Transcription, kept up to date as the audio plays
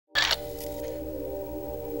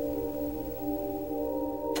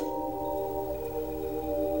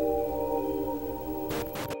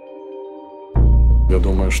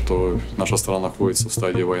думаю, что наша страна находится в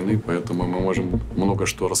стадии войны, поэтому мы можем много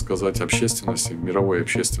что рассказать общественности, мировой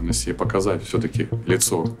общественности и показать все-таки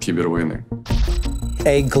лицо кибервойны.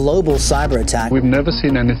 A global cyber attack. We've never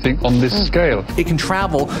seen anything on this scale. It can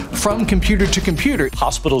travel from computer to computer.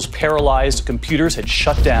 Hospitals paralyzed, computers had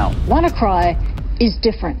shut down. WannaCry is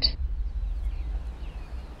different.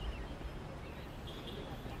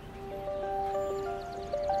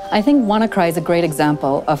 I think WannaCry is a great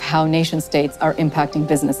example of how nation states are impacting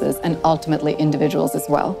businesses and ultimately individuals as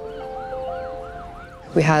well.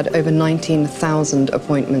 We had over 19,000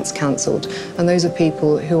 appointments cancelled, and those are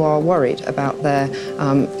people who are worried about their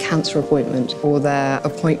cancer appointment or their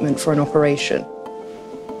appointment for an operation.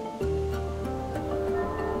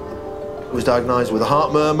 I was diagnosed with a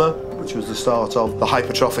heart murmur, which was the start of the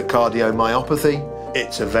hypertrophic cardiomyopathy.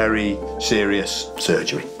 It's a very serious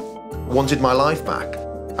surgery. I wanted my life back.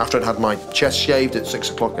 After I'd had my chest shaved at 6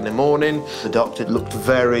 o'clock in the morning, the doctor looked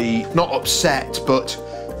very, not upset, but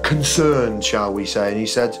concerned, shall we say, and he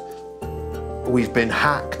said, "We've been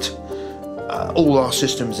hacked. All our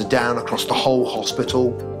systems are down across the whole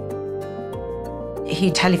hospital." He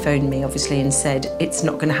telephoned me, obviously, and said, "It's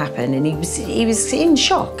not going to happen," and he was in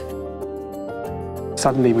shock.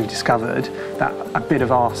 Suddenly we discovered that a bit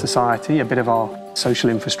of our society, a bit of our social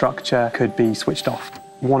infrastructure could be switched off.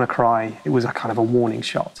 WannaCry, it was a kind of a warning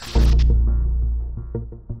shot.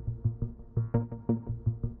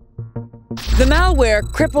 The malware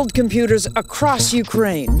crippled computers across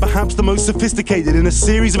Ukraine. Perhaps the most sophisticated in a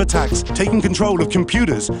series of attacks, taking control of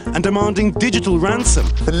computers and demanding digital ransom.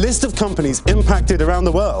 The list of companies impacted around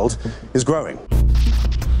the world is growing.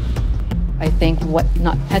 I think what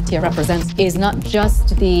NotPetya represents is not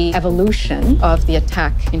just the evolution of the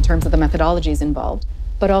attack in terms of the methodologies involved,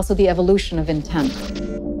 but also the evolution of intent.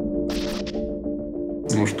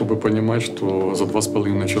 Ну, чтобы понимать, что за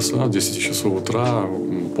 2,5 часа, 10 часов утра,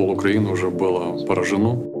 пол Украины уже было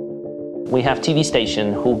поражено. We have TV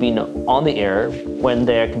stations who've been on the air when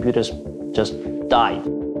their computers just died.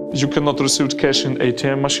 You cannot receive cash in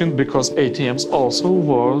ATM machine because ATMs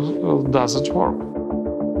also doesn't work.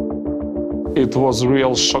 It was a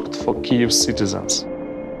real shock for Kyiv citizens.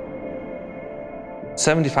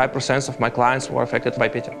 75% of my clients were affected by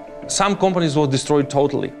Petya. Some companies were destroyed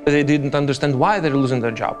totally. They didn't understand why they're losing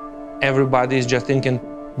their job. Everybody is just thinking,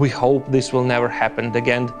 we hope this will never happen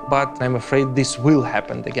again, but I'm afraid this will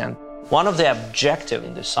happen again. One of the objectives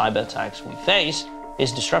in the cyber attacks we face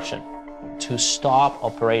is disruption. To stop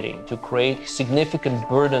operating, to create significant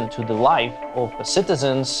burden to the life of the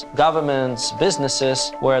citizens, governments,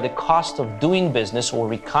 businesses, where the cost of doing business or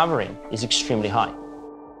recovering is extremely high.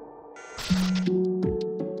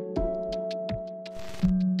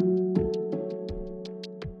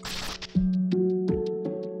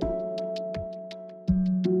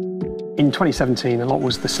 In 2017, a lot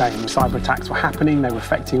was the same. Cyber attacks were happening, they were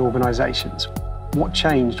affecting organisations. What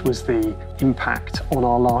changed was the impact on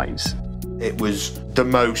our lives. It was the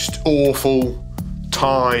most awful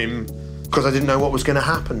time because I didn't know what was going to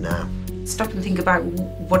happen now. Stop and think about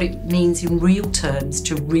what it means in real terms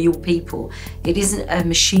to real people. It isn't a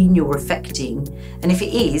machine you're affecting, and if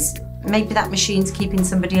it is, maybe that machine's keeping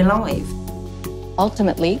somebody alive.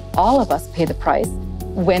 Ultimately, all of us pay the price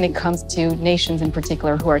when it comes to nations in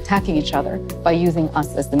particular who are attacking each other by using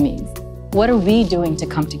us as the means. What are we doing to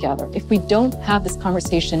come together? If we don't have this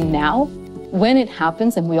conversation now, when it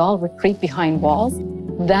happens and we all retreat behind walls,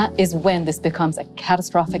 that is when this becomes a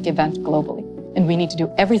catastrophic event globally. And we need to do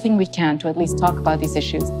everything we can to at least talk about these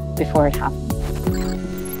issues before it happens.